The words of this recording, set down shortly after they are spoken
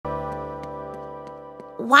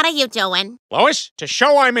What are you doing? Lois, to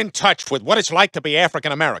show I'm in touch with what it's like to be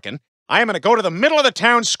African American, I am going to go to the middle of the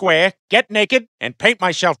town square, get naked, and paint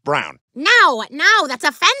myself brown. No, that's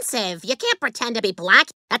offensive. You can't pretend to be black.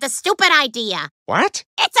 That's a stupid idea. What?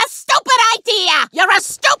 It's a stupid idea! You're a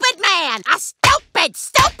stupid man! A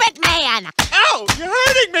stupid man! Ow! You're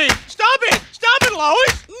hurting me! Stop it,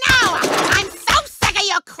 Lois! No! I'm so sick of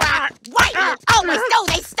your crap! Why do you always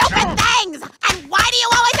do these stupid things? And why do you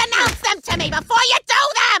always announce them to me before you do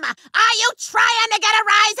them? Are you trying to get a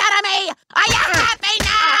rise out of me?